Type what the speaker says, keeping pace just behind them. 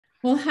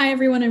Well, hi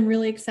everyone. I'm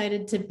really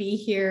excited to be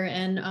here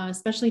and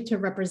especially to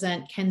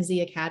represent Kenzie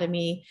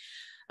Academy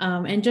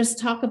and just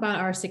talk about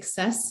our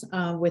success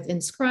with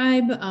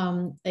Inscribe,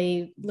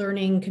 a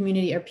learning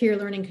community or peer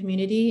learning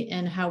community,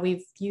 and how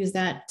we've used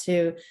that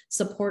to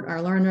support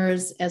our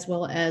learners as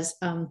well as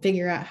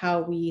figure out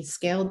how we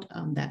scaled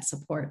that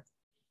support.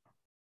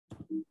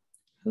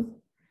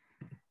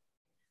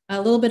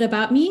 A little bit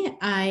about me.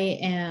 I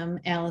am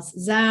Alice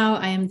Zhao.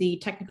 I am the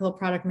technical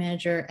product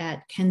manager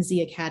at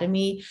Kenzie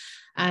Academy.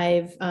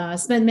 I've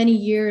spent many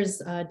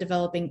years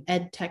developing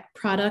ed tech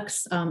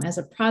products as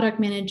a product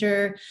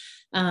manager.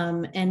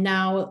 And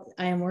now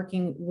I am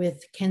working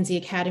with Kenzie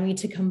Academy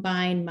to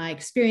combine my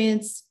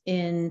experience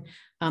in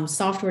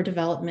software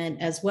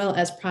development as well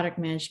as product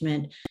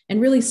management and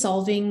really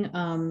solving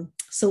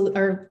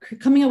or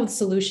coming up with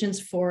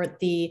solutions for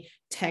the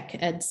tech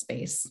ed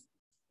space.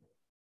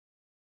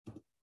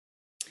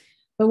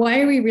 But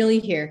why are we really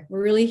here?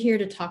 We're really here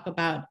to talk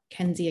about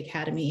Kenzie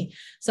Academy.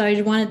 So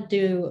I wanted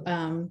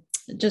to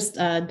just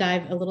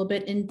dive a little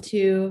bit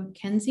into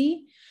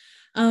Kenzie.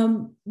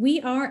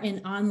 We are an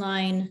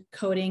online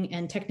coding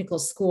and technical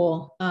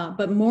school,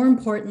 but more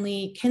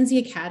importantly, Kenzie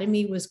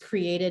Academy was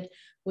created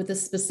with a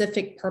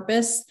specific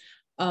purpose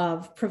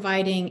of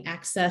providing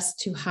access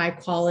to high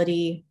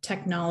quality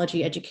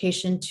technology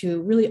education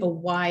to really a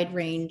wide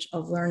range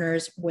of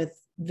learners with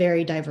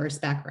very diverse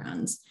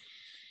backgrounds.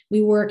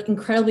 We work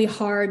incredibly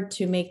hard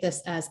to make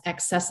this as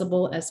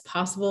accessible as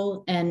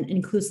possible and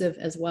inclusive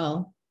as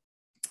well.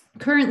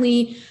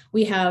 Currently,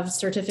 we have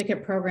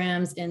certificate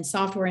programs in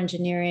software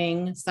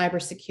engineering,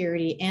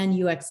 cybersecurity,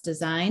 and UX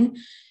design.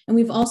 And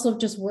we've also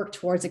just worked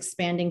towards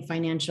expanding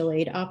financial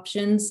aid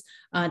options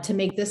to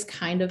make this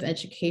kind of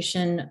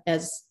education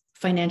as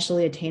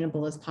financially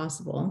attainable as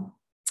possible.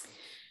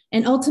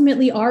 And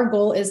ultimately, our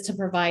goal is to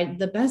provide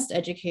the best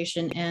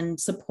education and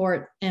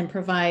support and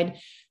provide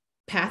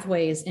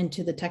pathways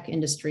into the tech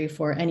industry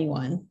for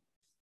anyone.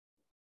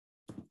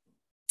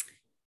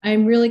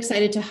 I'm really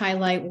excited to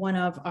highlight one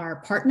of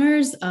our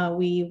partners.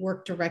 We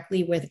work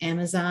directly with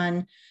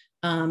Amazon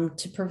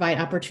to provide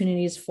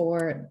opportunities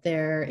for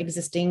their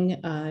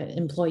existing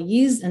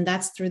employees, and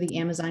that's through the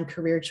Amazon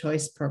Career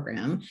Choice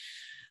Program.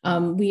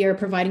 We are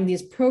providing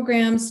these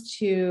programs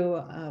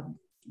to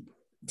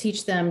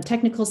teach them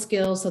technical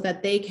skills so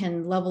that they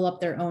can level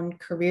up their own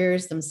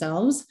careers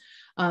themselves.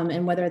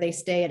 And whether they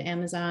stay at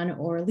Amazon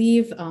or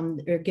leave,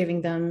 they're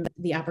giving them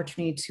the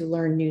opportunity to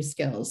learn new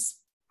skills.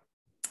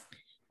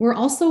 We're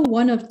also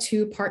one of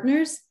two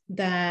partners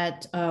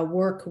that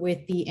work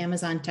with the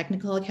Amazon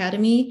Technical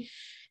Academy.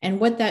 And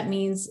what that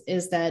means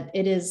is that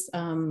it is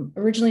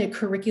originally a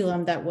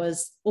curriculum that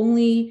was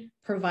only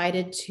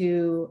provided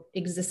to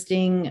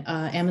existing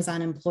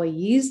Amazon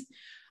employees.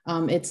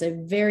 It's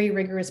a very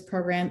rigorous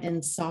program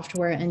in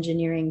software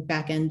engineering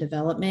backend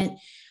development.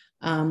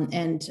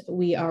 And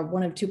we are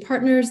one of two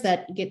partners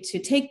that get to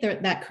take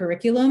that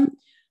curriculum,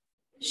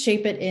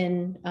 shape it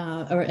in,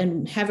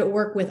 and have it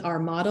work with our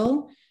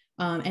model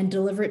and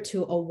deliver it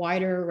to a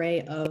wider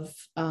array of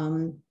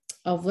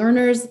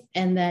learners,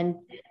 and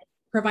then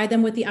provide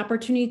them with the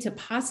opportunity to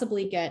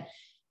possibly get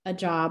a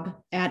job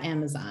at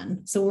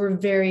Amazon. So we're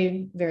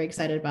very, very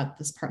excited about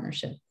this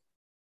partnership.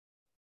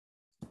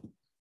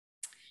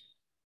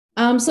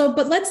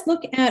 But let's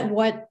look at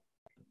what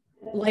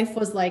life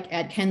was like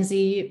at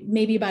Kenzie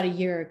maybe about a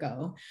year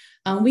ago.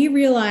 We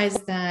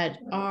realized that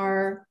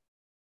our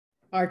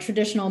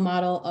traditional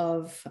model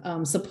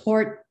of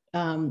support,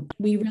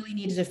 we really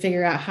needed to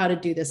figure out how to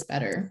do this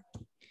better.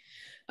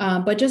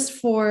 But just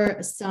for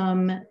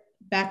some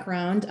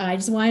background, I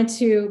just wanted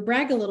to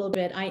brag a little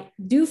bit. I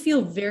do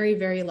feel very,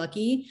 very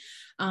lucky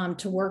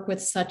to work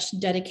with such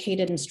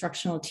dedicated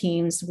instructional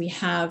teams. We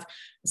have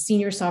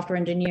senior software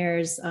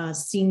engineers,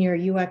 senior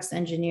UX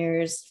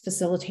engineers,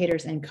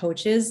 facilitators, and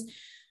coaches.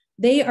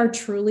 They are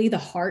truly the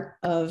heart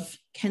of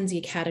Kenzie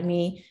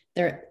Academy.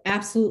 They're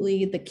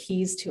absolutely the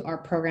keys to our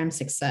program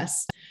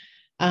success.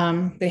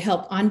 They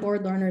help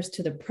onboard learners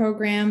to the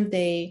program.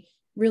 They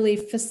really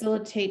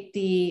facilitate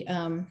the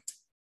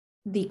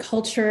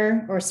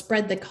culture, or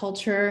spread the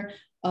culture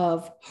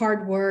of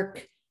hard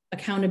work,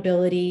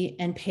 accountability,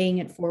 and paying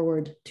it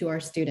forward to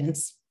our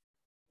students.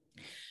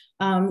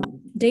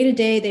 Day to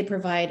day, they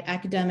provide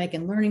academic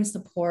and learning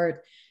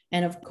support,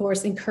 and of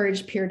course,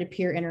 encourage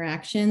peer-to-peer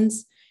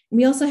interactions.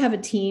 We also have a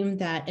team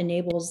that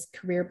enables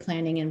career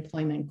planning and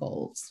employment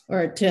goals,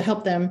 or to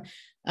help them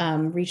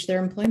reach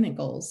their employment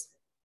goals.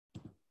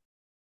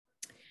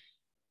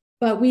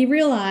 But we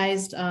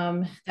realized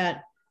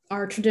that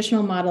our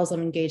traditional models of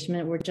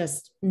engagement were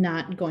just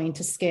not going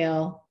to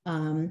scale.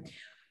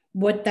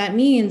 What that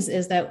means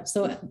is that,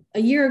 so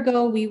a year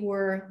ago, we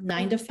were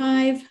 9 to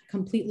 5,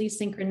 completely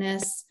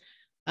synchronous.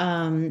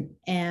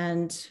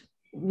 And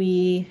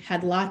we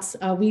had lots,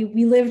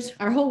 we lived,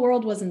 our whole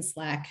world was in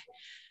Slack.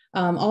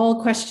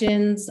 All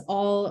questions,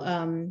 all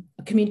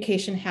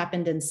communication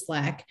happened in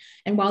Slack.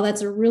 And while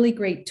that's a really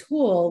great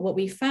tool, what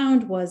we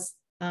found was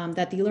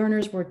that the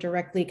learners were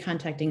directly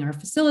contacting our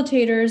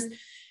facilitators,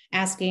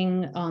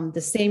 asking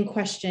the same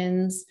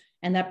questions,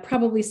 And that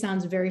probably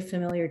sounds very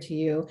familiar to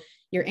you.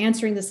 You're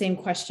answering the same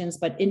questions,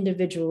 but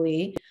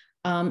individually.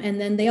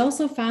 And then they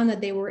also found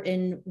that they were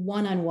in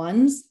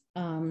one-on-ones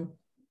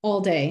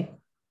all day.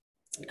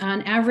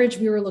 On average,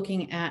 we were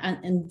looking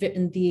at in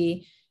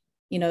the,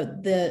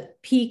 the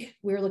peak,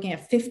 we were looking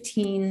at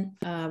 15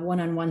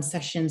 one-on-one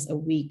sessions a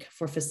week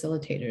for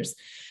facilitators.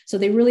 So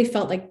they really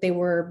felt like they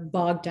were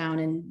bogged down.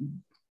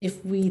 And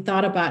if we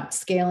thought about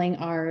scaling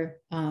our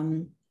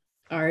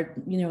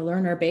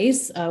learner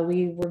base,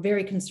 we were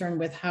very concerned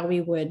with how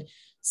we would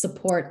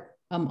support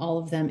all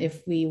of them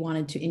if we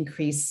wanted to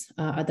increase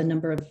the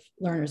number of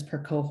learners per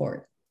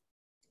cohort.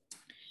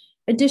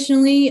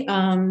 Additionally,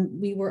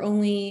 we were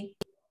only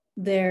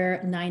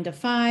there 9 to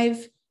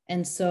 5.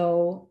 And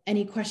so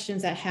any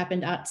questions that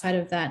happened outside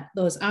of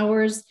those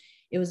hours,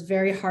 it was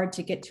very hard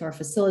to get to our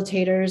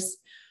facilitators.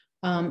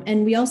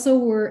 And we also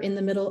were in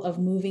the middle of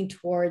moving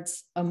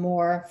towards a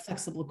more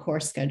flexible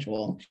course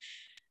schedule.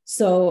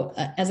 So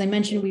as I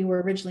mentioned, we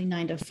were originally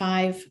 9 to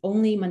 5,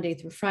 only Monday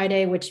through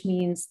Friday, which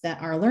means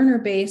that our learner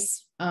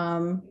base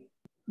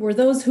were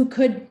those who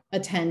could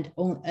attend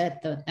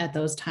at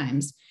those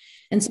times.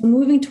 And so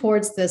moving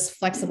towards this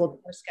flexible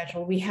course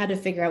schedule, we had to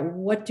figure out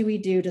what do we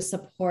do to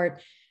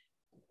support,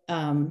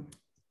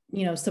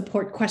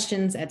 support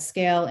questions at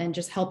scale and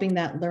just helping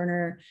that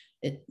learner,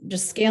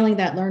 just scaling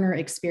that learner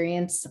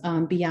experience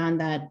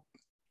beyond that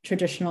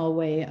traditional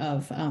way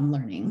of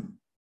learning.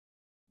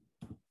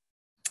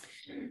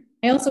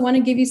 I also want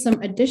to give you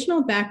some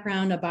additional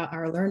background about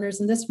our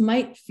learners, and this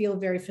might feel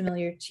very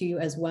familiar to you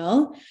as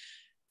well.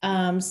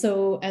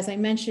 So as I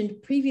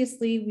mentioned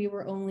previously, we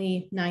were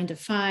only 9 to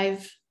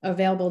 5,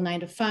 available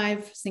 9 to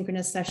 5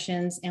 synchronous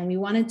sessions, and we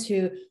wanted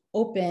to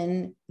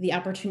open the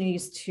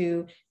opportunities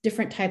to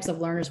different types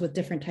of learners with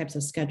different types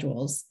of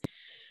schedules.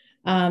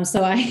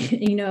 So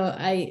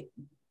I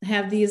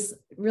have these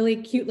really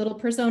cute little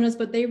personas,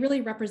 but they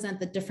really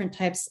represent the different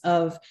types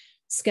of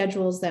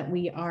schedules that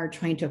we are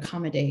trying to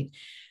accommodate.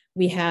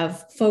 We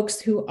have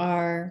folks who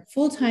are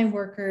full-time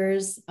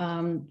workers,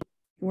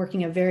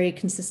 working a very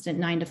consistent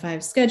 9 to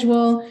 5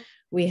 schedule.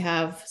 We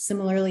have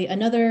similarly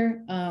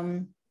another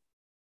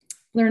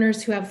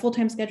learners who have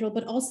full-time schedule,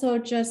 but also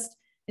just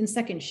in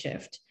second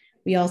shift.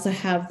 We also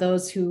have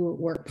those who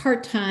work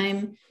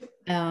part-time,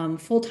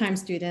 full-time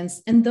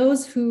students, and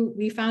those who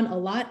we found a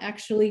lot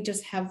actually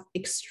just have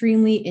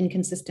extremely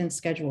inconsistent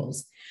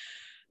schedules.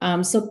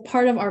 So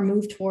part of our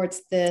move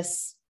towards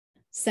this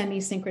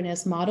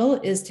semi-synchronous model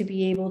is to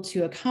be able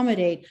to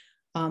accommodate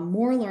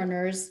more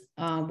learners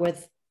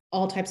with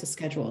all types of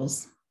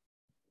schedules.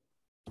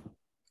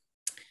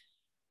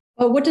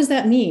 But what does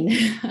that mean?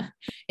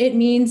 It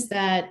means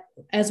that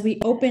as we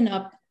open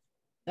up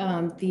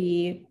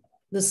the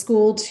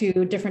school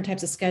to different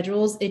types of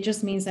schedules, it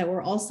just means that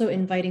we're also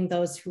inviting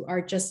those who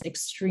are just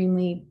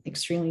extremely,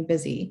 extremely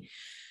busy.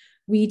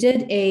 We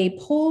did a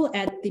poll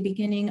at the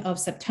beginning of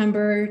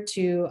September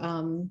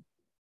to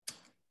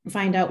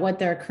find out what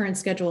their current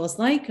schedule is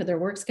like, or their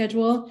work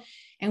schedule.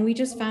 And we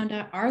just found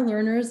out our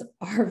learners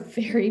are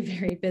very,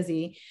 very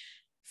busy.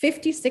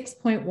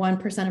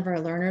 56.1% of our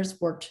learners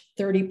worked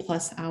 30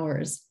 plus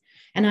hours.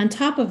 And on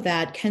top of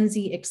that,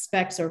 Kenzie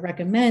expects or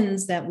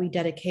recommends that we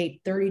dedicate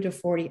 30 to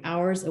 40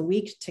 hours a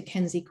week to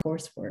Kenzie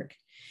coursework.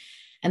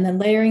 And then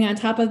layering on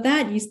top of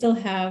that, you still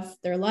have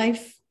their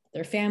life,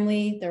 their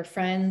family, their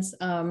friends.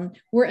 I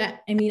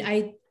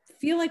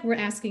feel like we're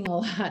asking a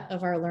lot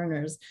of our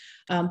learners,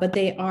 but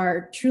they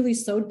are truly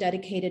so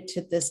dedicated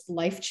to this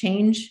life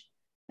change,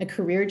 a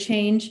career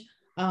change,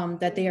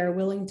 that they are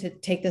willing to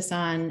take this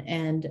on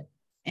and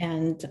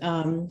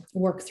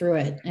work through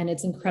it. And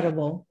it's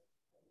incredible.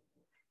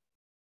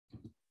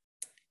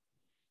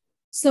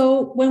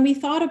 So when we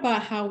thought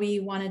about how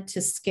we wanted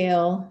to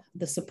scale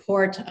the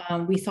support,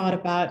 we thought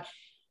about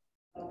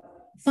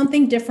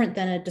something different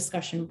than a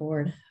discussion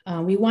board.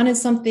 We wanted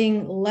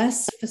something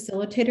less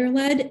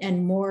facilitator-led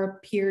and more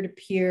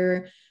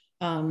peer-to-peer,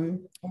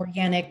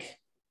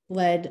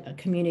 organic-led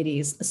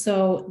communities.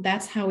 So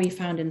that's how we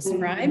found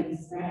Inscribe.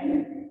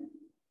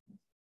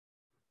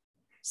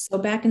 So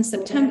back in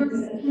September,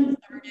 we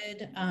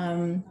started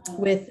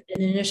with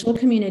an initial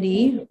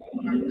community,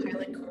 our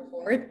pilot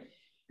cohort,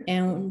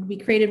 and we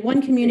created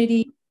one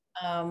community,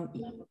 and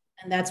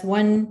that's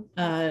one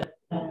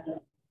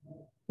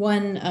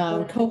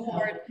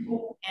cohort,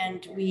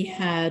 and we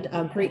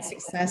had great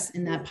success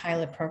in that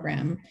pilot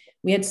program.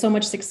 We had so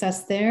much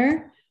success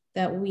there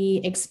that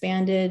we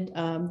expanded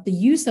the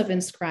use of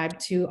Inscribe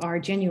to our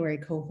January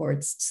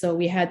cohorts. So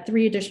we had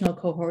 3 additional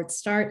cohorts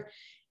start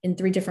in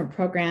 3 different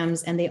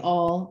programs, and they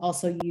all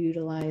also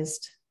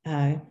utilized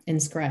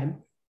Inscribe.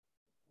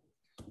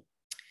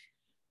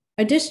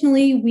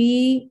 Additionally,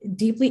 we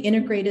deeply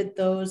integrated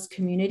those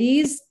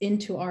communities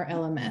into our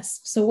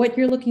LMS. So what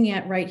you're looking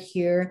at right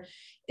here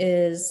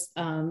is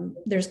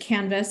there's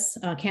Canvas.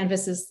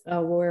 Canvas is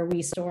where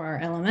we store our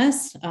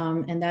LMS,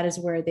 and that is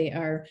where they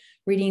are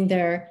reading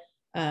their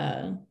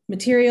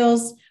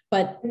materials.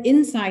 But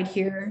inside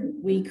here,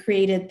 we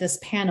created this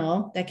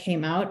panel that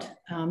came out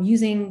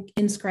using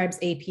Inscribe's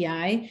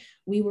API.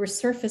 We were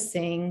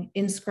surfacing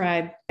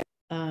Inscribe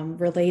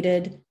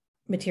related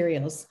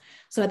materials.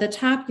 So at the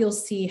top, you'll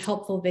see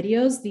helpful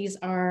videos. These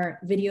are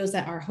videos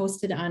that are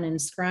hosted on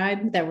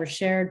Inscribe that were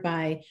shared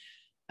by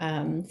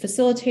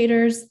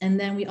facilitators. And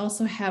then we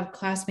also have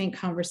classmate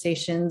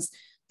conversations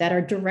that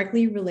are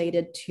directly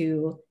related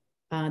to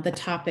the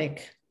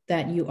topic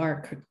that you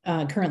are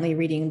currently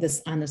reading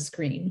this on the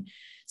screen.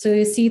 So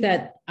you see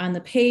that on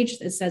the page,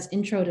 it says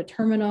Intro to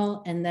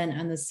Terminal, and then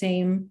on the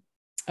same,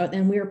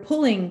 and we are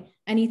pulling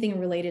anything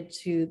related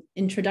to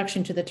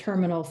Introduction to the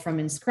Terminal from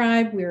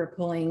Inscribe. We are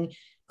pulling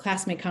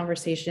classmate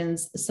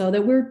conversations so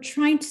that we're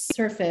trying to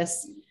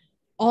surface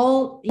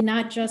all,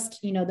 not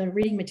just, the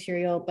reading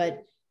material,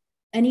 but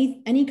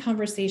any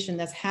conversation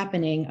that's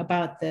happening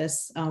about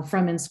this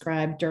from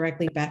Inscribe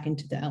directly back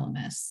into the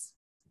LMS.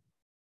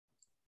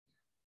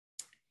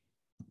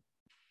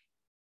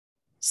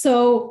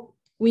 So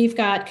we've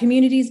got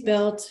communities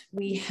built.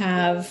 We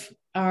have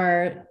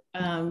our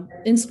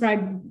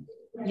Inscribe,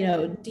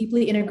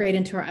 deeply integrated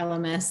into our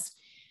LMS.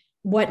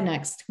 What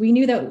next? We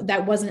knew that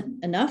that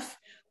wasn't enough.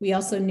 We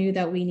also knew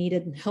that we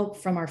needed help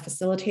from our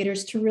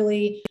facilitators to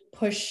really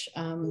push,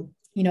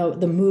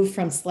 the move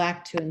from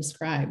Slack to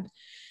Inscribe.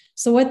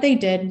 So what they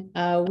did,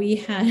 we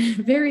had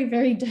very,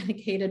 very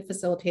dedicated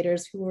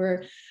facilitators who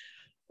were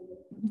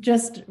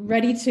just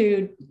ready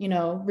to,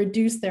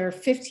 reduce their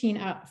 15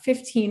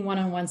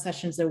 one-on-one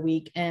sessions a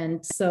week.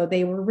 And so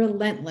they were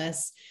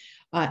relentless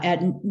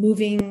at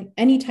moving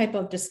any type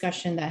of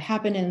discussion that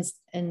happened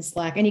in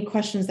Slack, any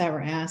questions that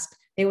were asked.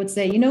 They would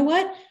say, you know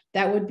what,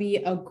 that would be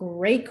a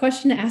great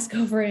question to ask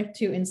over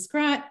to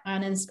Inscribe,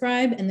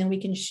 and then we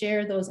can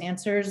share those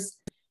answers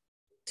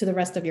to the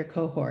rest of your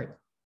cohort.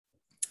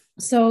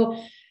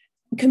 So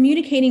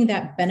communicating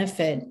that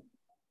benefit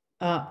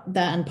that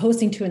and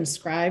posting to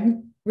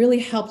Inscribe really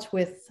helped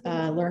with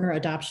learner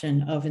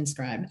adoption of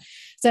Inscribe.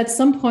 So at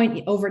some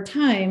point over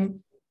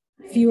time,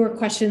 fewer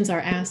questions are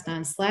asked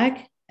on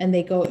Slack, and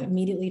they go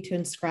immediately to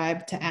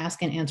Inscribe to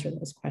ask and answer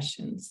those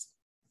questions.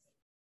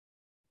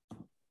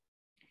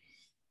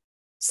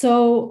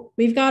 So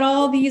we've got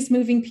all these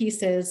moving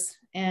pieces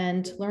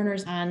and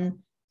learners on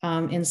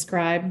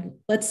Inscribe.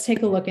 Let's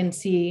take a look and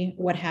see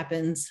what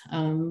happens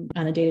on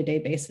a day-to-day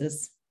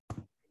basis.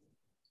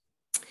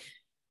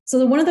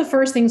 So one of the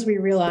first things we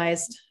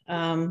realized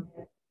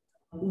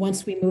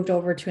once we moved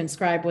over to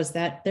Inscribe was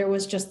that there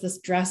was just this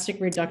drastic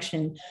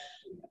reduction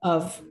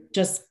of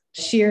just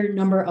sheer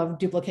number of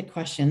duplicate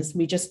questions.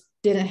 We just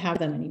didn't have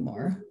them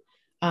anymore.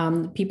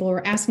 People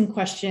were asking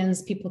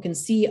questions. People can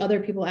see other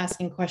people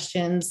asking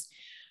questions.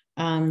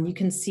 You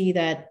can see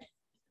that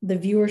the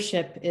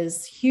viewership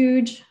is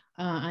huge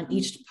on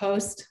each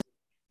post.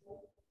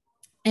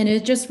 And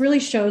it just really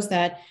shows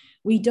that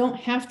we don't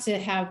have to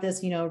have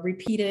this,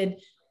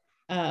 repeated,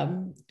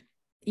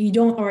 you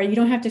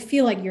don't have to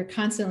feel like you're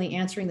constantly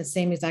answering the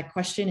same exact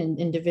question in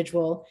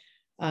individual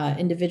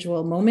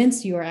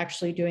moments. You are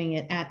actually doing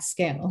it at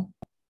scale.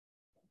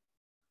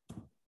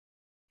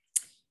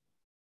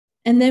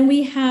 And then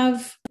we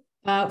have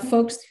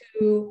folks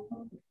who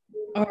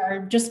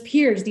are just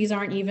peers. These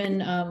aren't even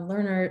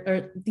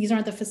these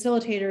aren't the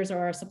facilitators or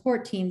our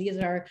support team. These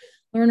are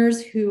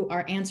learners who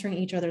are answering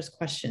each other's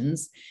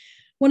questions.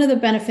 One of the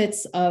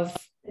benefits of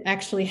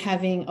actually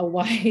having a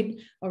wide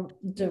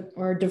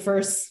or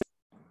diverse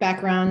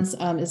backgrounds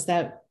is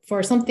that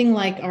for something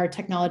like our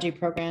technology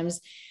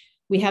programs,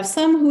 we have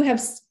some who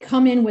have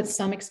come in with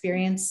some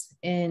experience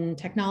in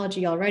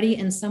technology already,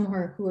 and some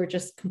who are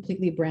just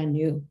completely brand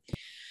new.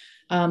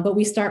 But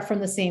we start from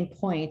the same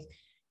point.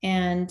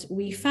 And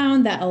we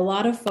found that a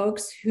lot of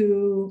folks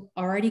who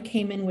already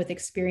came in with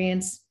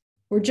experience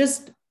were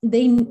just,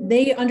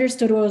 they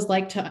understood what it was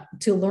like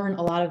to learn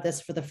a lot of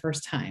this for the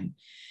first time.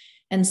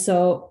 And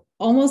so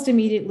almost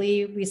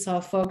immediately we saw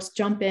folks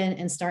jump in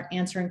and start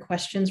answering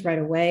questions right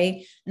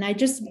away. And I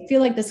just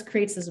feel like this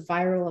creates this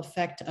viral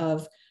effect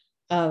of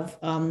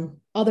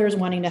others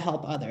wanting to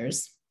help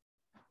others.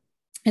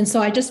 And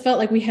so I just felt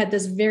like we had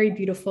this very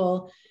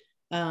beautiful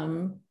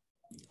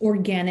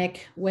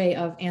organic way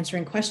of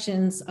answering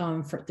questions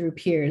through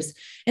peers.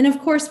 And of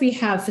course, we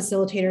have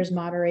facilitators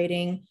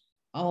moderating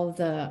all of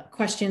the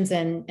questions,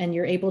 and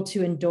you're able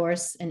to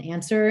endorse an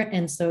answer.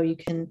 And so you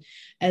can,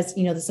 as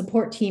the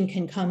support team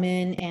can come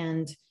in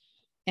and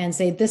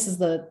say, this is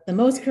the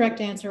most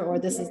correct answer, or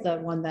this is the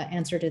one that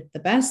answered it the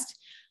best.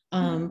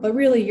 But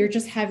really, you're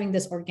just having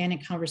this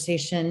organic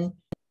conversation,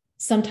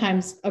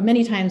 sometimes or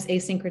many times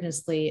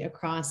asynchronously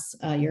across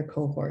your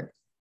cohort.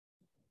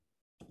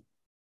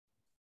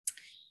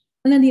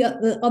 And then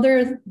the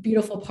other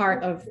beautiful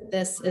part of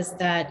this is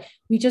that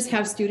we just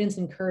have students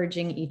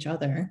encouraging each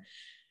other.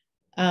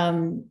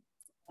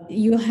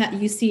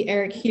 You see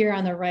Eric here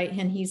on the right,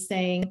 and he's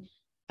saying,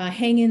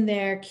 hang in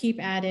there,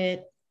 keep at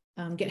it,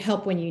 get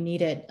help when you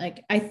need it.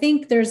 Like, I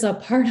think there's a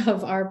part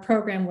of our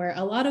program where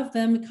a lot of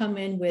them come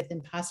in with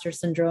imposter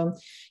syndrome.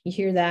 You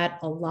hear that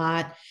a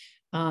lot.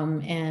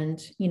 And,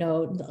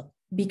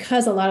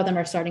 because a lot of them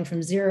are starting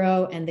from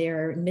zero and they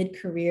are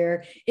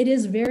mid-career, it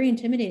is very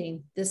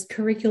intimidating. This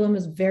curriculum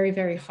is very,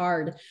 very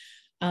hard.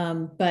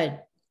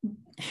 But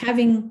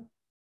having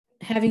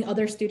having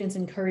other students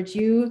encourage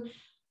you,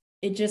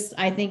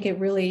 I think it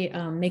really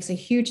makes a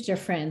huge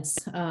difference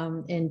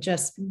in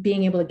just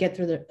being able to get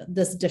through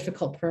this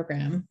difficult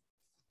program.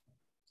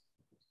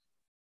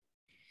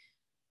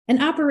 And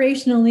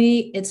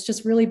operationally, it's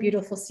just really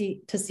beautiful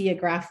to see a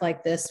graph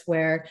like this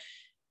where,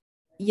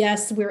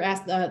 yes, we're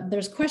asked,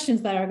 there's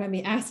questions that are going to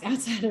be asked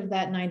outside of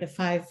that 9 to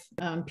 5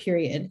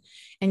 period.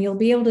 And you'll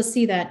be able to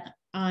see that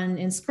on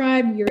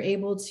Inscribe, you're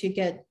able to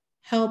get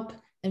help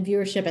and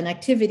viewership and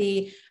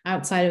activity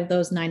outside of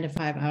those 9 to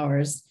 5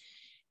 hours.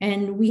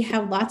 And we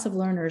have lots of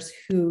learners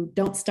who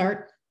don't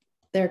start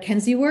their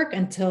Kenzie work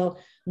until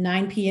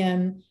 9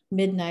 p.m.,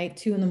 midnight,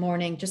 2 in the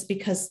morning, just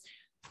because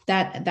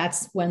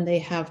that's when they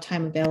have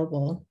time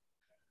available.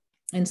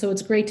 And so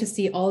it's great to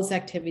see all this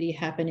activity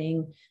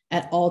happening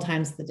at all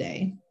times of the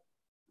day.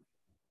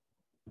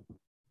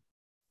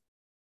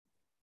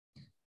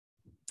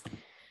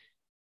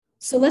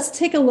 So let's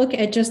take a look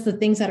at just the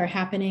things that are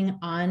happening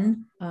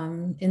on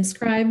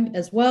Inscribe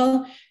as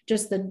well,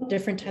 just the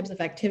different types of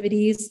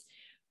activities.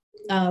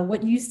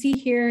 What you see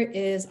here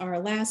is our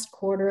last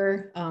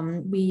quarter.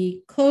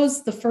 We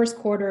closed the first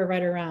quarter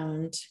right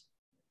around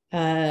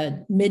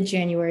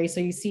mid-January. So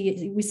you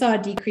see, we saw a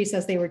decrease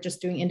as they were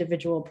just doing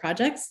individual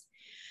projects.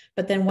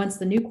 But then once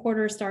the new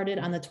quarter started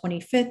on the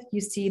 25th, you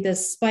see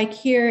this spike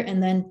here,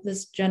 and then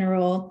this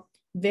general,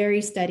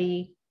 very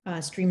steady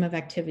stream of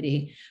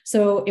activity.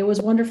 So it was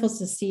wonderful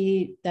to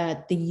see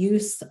that the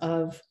use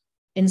of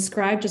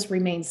Inscribe just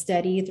remained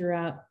steady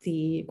throughout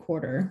the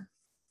quarter.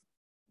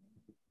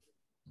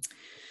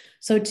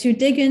 So to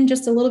dig in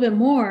just a little bit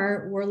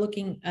more, we're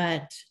looking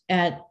at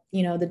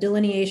the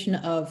delineation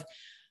of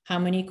how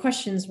many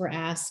questions were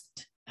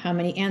asked, how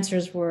many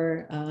answers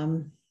were,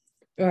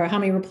 or how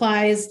many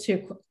replies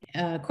to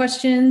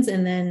questions,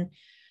 and then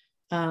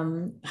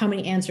how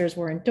many answers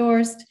were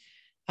endorsed.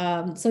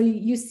 So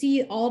you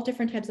see all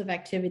different types of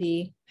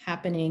activity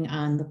happening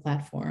on the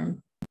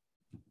platform.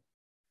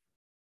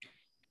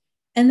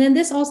 And then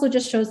this also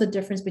just shows the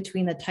difference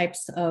between the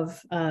types of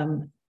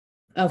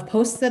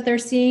posts that they're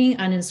seeing.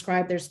 On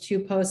Inscribe, there's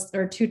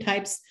two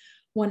types.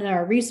 One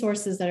are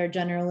resources that are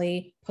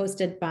generally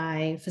posted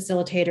by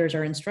facilitators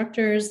or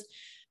instructors.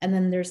 And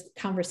then there's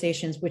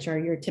conversations, which are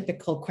your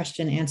typical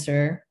question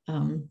answer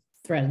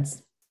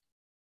threads.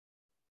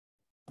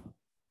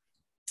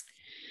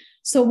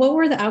 So what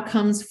were the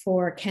outcomes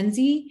for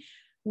Kenzie?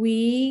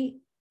 Going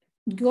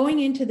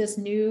into this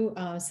new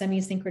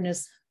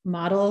semi-synchronous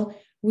model,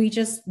 we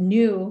just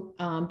knew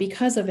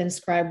because of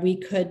Inscribe, we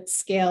could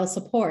scale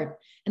support.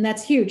 And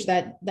that's huge.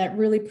 That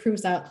really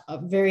proves out a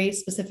very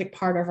specific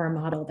part of our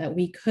model, that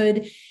we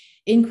could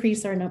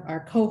increase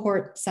our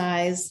cohort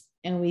size,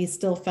 and we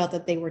still felt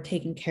that they were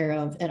taken care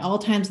of at all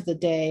times of the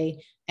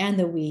day and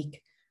the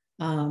week.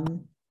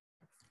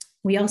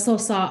 We also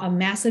saw a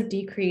massive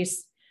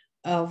decrease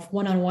of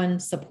one-on-one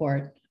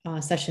support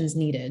sessions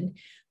needed.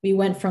 We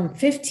went from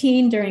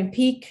 15 during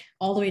peak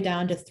all the way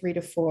down to 3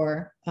 to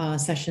 4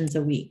 sessions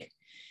a week.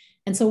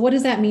 And so what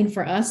does that mean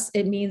for us?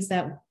 It means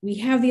that we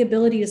have the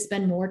ability to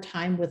spend more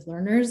time with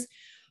learners,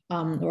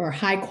 or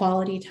high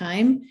quality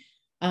time.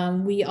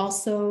 We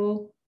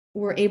also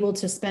were able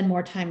to spend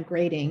more time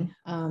grading.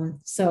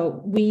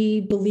 So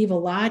we believe a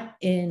lot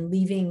in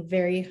leaving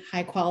very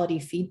high quality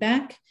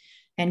feedback.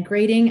 And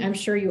grading, I'm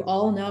sure you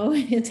all know,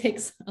 it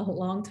takes a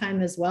long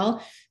time as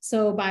well.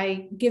 So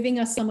by giving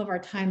us some of our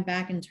time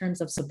back in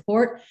terms of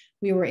support,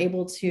 we were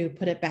able to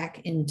put it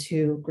back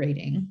into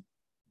grading.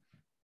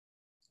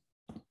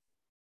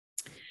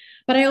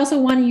 But I also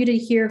wanted you to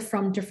hear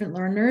from different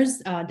learners,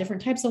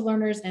 different types of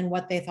learners, and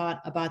what they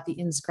thought about the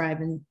Inscribe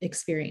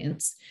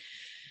experience.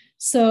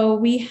 So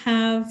we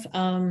have,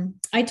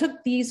 I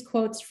took these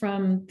quotes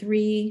from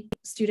 3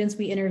 students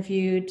we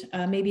interviewed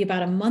maybe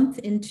about a month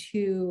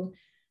into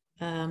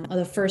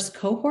the first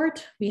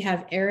cohort. We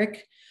have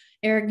Eric.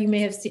 Eric, you may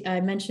have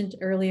mentioned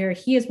earlier,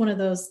 he is one of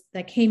those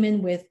that came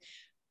in with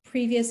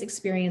previous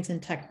experience in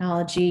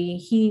technology.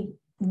 He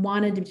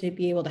wanted to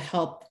be able to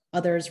help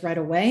others right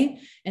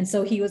away. And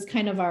so he was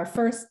kind of our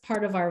first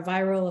part of our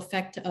viral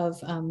effect of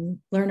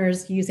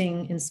learners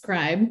using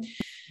Inscribe.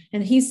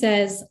 And he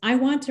says, I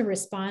want to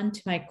respond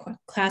to my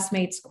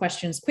classmates'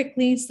 questions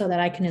quickly so that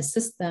I can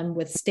assist them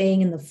with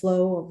staying in the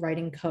flow of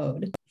writing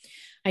code.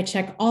 I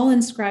check all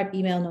Inscribe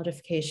email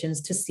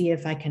notifications to see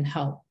if I can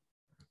help.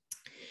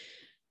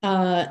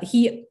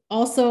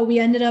 We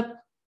ended up,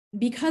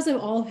 because of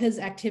all of his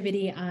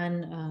activity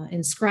on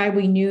Inscribe,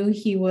 we knew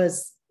he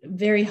was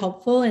very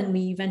helpful, and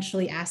we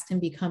eventually asked him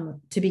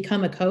to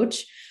become a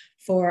coach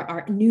for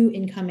our new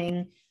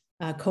incoming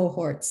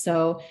cohort.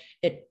 So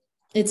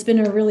it's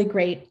been a really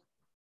great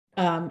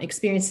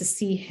experience to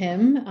see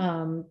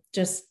him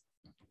just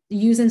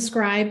use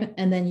Inscribe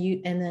and then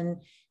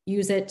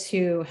use it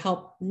to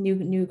help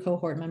new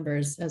cohort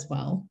members as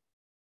well.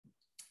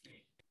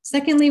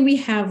 Secondly, we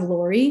have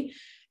Lori.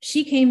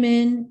 She came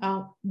in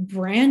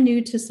brand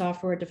new to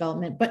software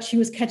development, but she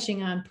was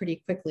catching on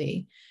pretty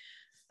quickly.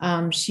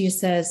 She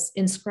says,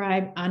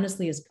 Inscribe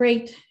honestly is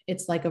great.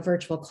 It's like a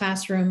virtual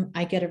classroom.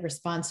 I get a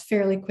response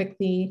fairly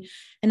quickly,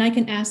 and I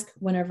can ask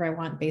whenever I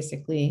want,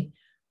 basically.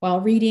 While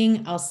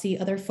reading, I'll see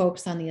other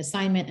folks on the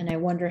assignment, and I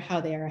wonder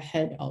how they are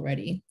ahead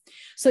already.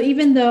 So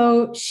even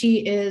though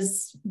she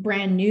is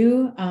brand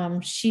new,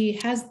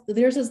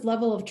 there's this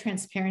level of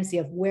transparency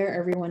of where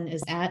everyone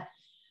is at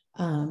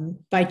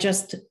by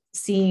just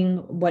seeing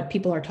what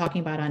people are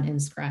talking about on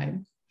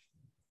Inscribe.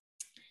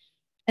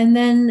 And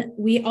then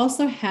we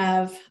also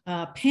have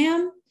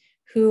Pam,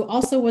 who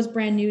also was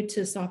brand new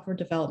to software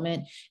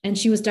development, and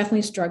she was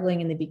definitely struggling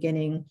in the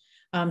beginning.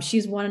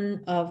 She's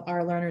one of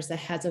our learners that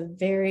has a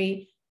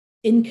very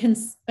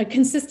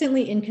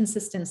consistently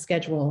inconsistent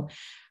schedule.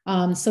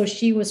 So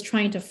she was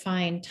trying to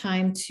find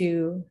time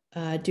to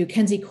do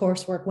Kenzie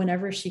coursework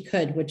whenever she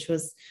could, which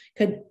is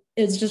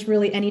just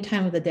really any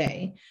time of the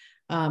day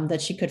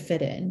that she could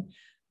fit in.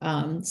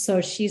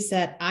 So she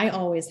said, I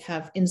always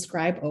have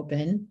Inscribe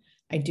open.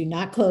 I do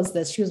not close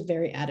this. She was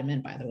very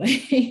adamant, by the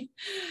way.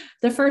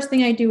 The first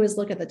thing I do is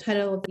look at the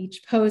title of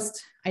each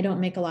post. I don't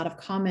make a lot of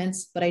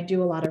comments, but I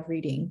do a lot of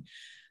reading.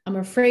 I'm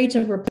afraid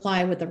to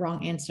reply with the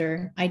wrong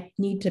answer. I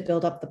need to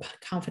build up the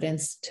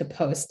confidence to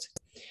post.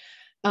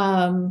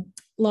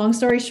 Long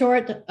story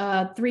short,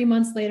 3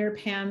 months later,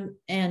 Pam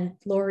and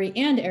Lori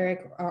and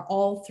Eric are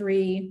all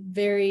three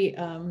very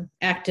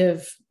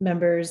active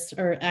members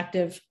or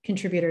active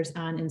contributors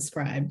on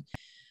Inscribe.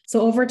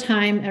 So over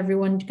time,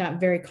 everyone got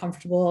very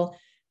comfortable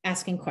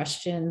asking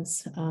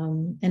questions.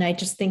 And I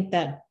just think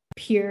that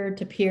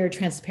peer-to-peer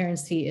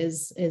transparency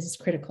is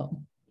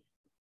critical.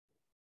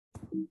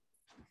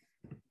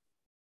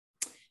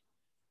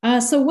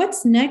 So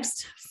what's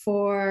next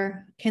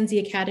for Kenzie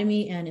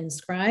Academy and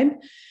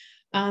Inscribe?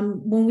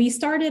 When we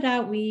started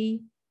out,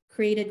 we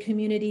created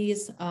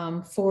communities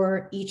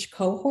for each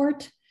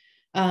cohort,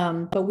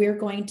 but we're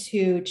going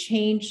to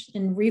change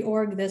and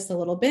reorg this a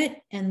little bit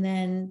and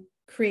then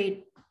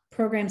create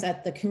programs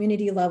at the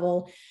community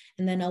level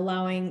and then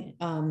allowing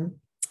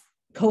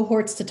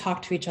cohorts to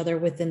talk to each other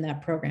within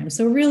that program.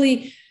 So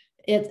really,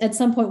 at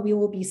some point, we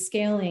will be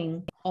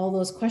scaling all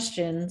those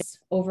questions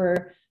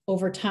over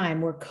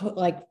time where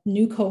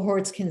new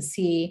cohorts can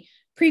see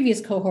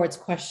previous cohorts'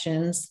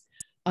 questions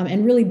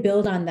and really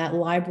build on that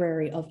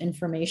library of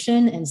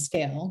information and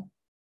scale.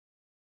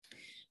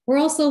 We're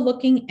also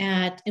looking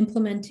at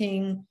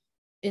implementing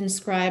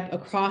Inscribe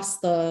across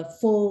the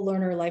full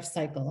learner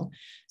lifecycle.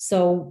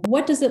 So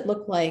what does it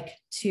look like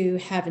to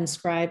have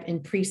Inscribe in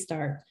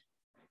pre-start?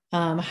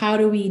 How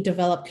do we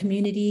develop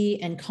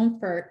community and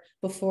comfort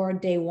before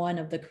day one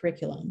of the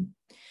curriculum?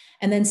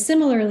 And then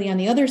similarly, on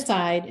the other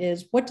side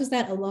is, what does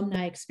that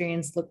alumni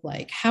experience look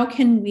like? How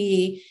can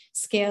we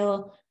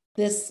scale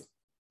this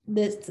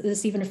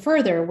even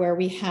further, where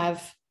we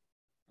have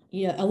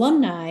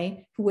alumni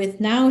who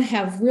now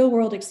have real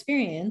world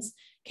experience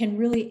can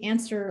really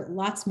answer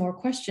lots more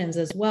questions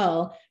as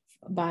well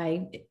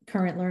by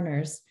current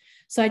learners.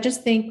 So I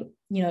just think,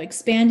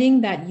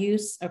 expanding that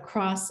use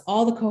across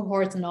all the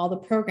cohorts and all the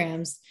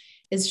programs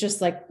is just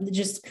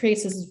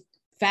creates this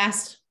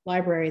vast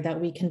library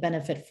that we can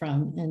benefit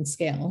from and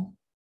scale.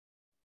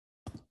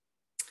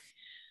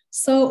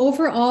 So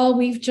overall,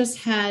 we've just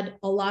had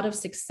a lot of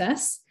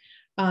success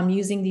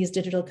using these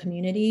digital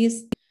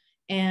communities.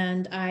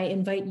 And I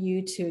invite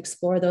you to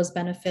explore those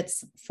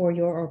benefits for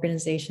your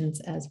organizations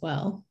as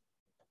well.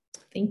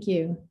 Thank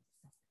you.